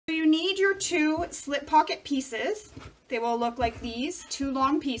your 2 slip pocket pieces. They will look like these, 2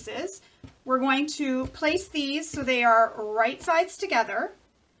 long pieces. We're going to place these so they are right sides together,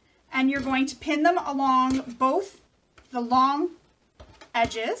 and you're going to pin them along both the long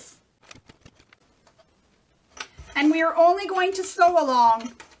edges. And we are only going to sew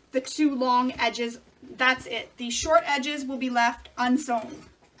along the 2 long edges. That's it. The short edges will be left unsewn.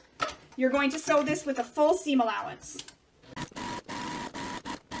 You're going to sew this with a full seam allowance.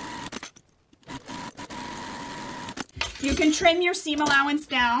 You can trim your seam allowance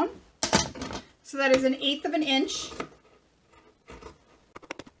down. So that is 1/8 of an inch.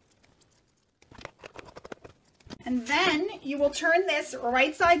 And then you will turn this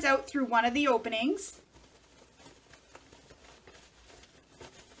right sides out through one of the openings.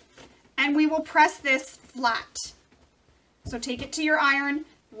 And we will press this flat. So take it to your iron,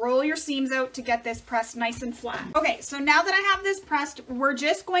 roll your seams out to get this pressed nice and flat. Okay, so now that I have this pressed, we're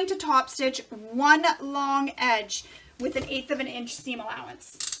just going to top stitch one long edge with 1/8 of an inch seam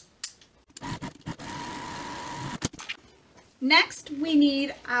allowance. Next, we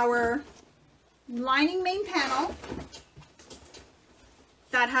need our lining main panel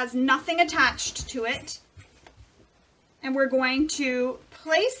that has nothing attached to it. And we're going to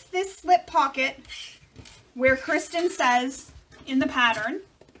place this slip pocket where Kristin says in the pattern.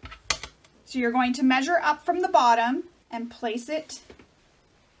 So you're going to measure up from the bottom and place it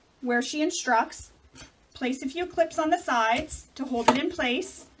where she instructs. Place a few clips on the sides to hold it in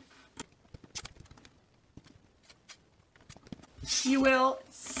place. You will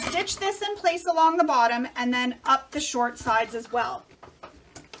stitch this in place along the bottom and then up the short sides as well.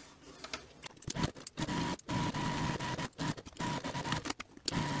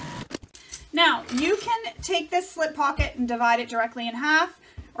 Now, you can take this slip pocket and divide it directly in half,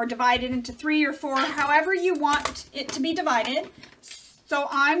 or divide it into 3 or 4, however you want it to be divided. So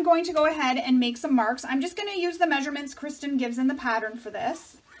I'm going to go ahead and make some marks. I'm just going to use the measurements Kristin gives in the pattern for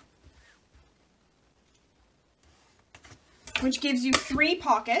this, which gives you 3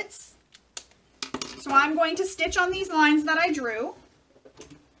 pockets. So I'm going to stitch on these lines that I drew.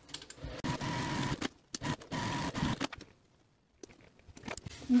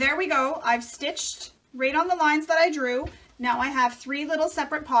 There we go. I've stitched right on the lines that I drew. Now I have 3 little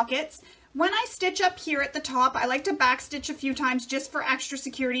separate pockets. When I stitch up here at the top, I like to back stitch a few times just for extra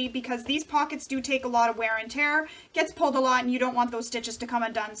security, because these pockets do take a lot of wear and tear, gets pulled a lot, and you don't want those stitches to come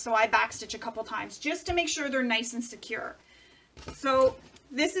undone. So I back stitch a couple times just to make sure they're nice and secure. So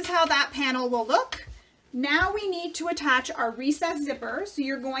this is how that panel will look. Now we need to attach our recessed zipper. So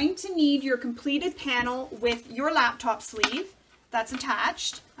you're going to need your completed panel with your laptop sleeve that's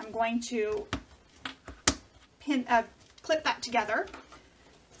attached. I'm going to clip that together.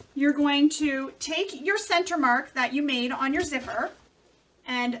 You're going to take your center mark that you made on your zipper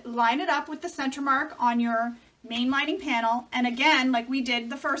and line it up with the center mark on your main lining panel. And again, like we did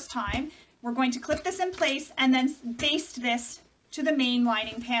the first time, we're going to clip this in place and then baste this to the main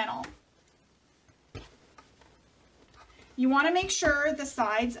lining panel. You want to make sure the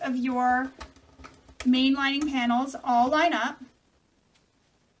sides of your main lining panels all line up.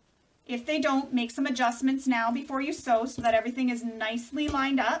 If they don't, make some adjustments now before you sew so that everything is nicely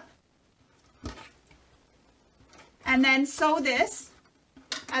lined up. And then sew this,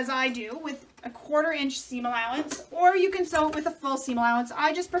 as I do, with a 1/4 inch seam allowance, or you can sew it with a full seam allowance.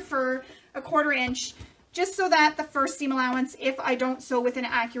 I just prefer a 1/4 inch, just so that the first seam allowance, if I don't sew with an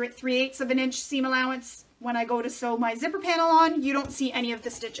accurate 3/8 of an inch seam allowance, when I go to sew my zipper panel on, you don't see any of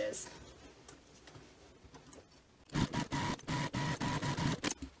the stitches.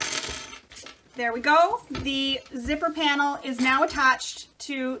 There we go. The zipper panel is now attached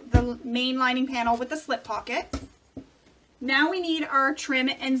to the main lining panel with the slip pocket. Now we need our trim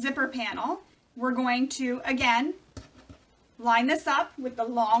and zipper panel. We're going to, again, line this up with the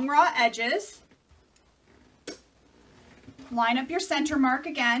long raw edges. Line up your center mark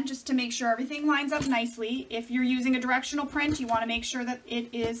again, just to make sure everything lines up nicely. If you're using a directional print, you want to make sure that it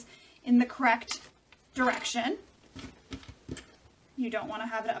is in the correct direction. You don't want to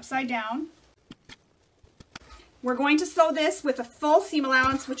have it upside down. We're going to sew this with a full seam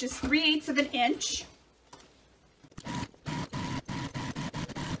allowance, which is 3/8 of an inch.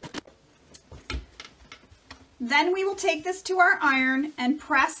 Then we will take this to our iron and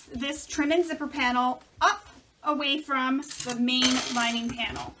press this trim and zipper panel up away from the main lining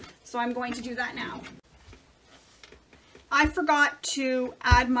panel. So I'm going to do that now. I forgot to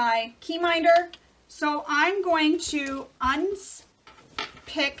add my key minder, so I'm going to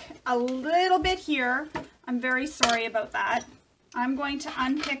unpick a little bit here. I'm very sorry about that. I'm going to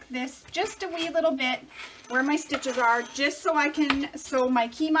unpick this just a wee little bit where my stitches are, just so I can sew my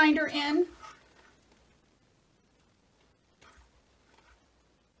key minder in.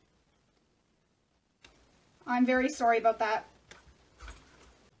 I'm very sorry about that.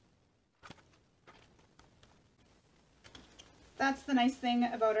 That's the nice thing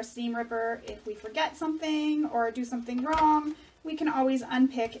about our seam ripper. If we forget something or do something wrong, we can always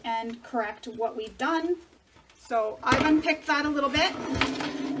unpick and correct what we've done. So I've unpicked that a little bit.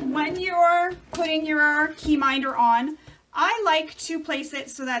 When you're putting your key minder on, I like to place it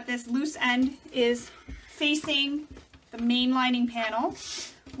so that this loose end is facing the main lining panel.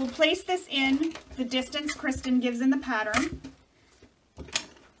 We'll place this in the distance Kristin gives in the pattern.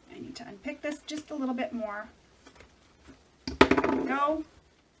 I need to unpick this just a little bit more. There we go.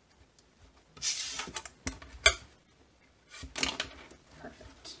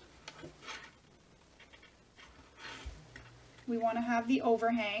 Perfect. We want to have the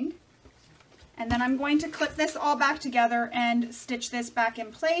overhang. And then I'm going to clip this all back together and stitch this back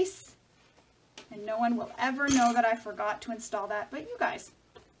in place. And no one will ever know that I forgot to install that, but you guys.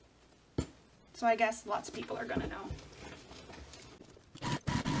 So I guess lots of people are going to know.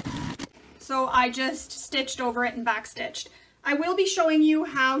 So I just stitched over it and back stitched. I will be showing you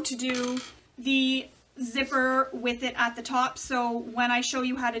how to do the zipper with it at the top. So when I show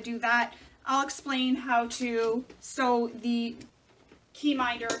you how to do that, I'll explain how to sew the key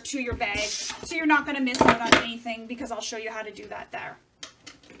minder to your bag. So you're not going to miss out on anything because I'll show you how to do that there.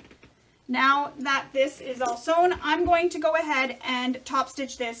 Now that this is all sewn, I'm going to go ahead and top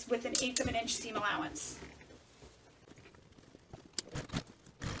stitch this with 1/8 of an inch seam allowance.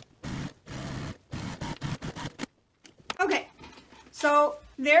 Okay, so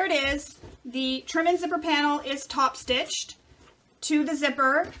there it is. The trim and zipper panel is top stitched to the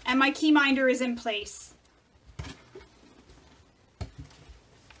zipper and my key minder is in place.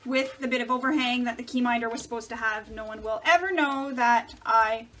 With the bit of overhang that the key minder was supposed to have, no one will ever know that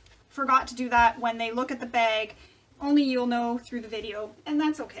I forgot to do that. When they look at the bag, only you'll know through the video, and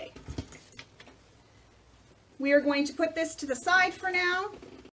that's okay. We are going to put this to the side for now.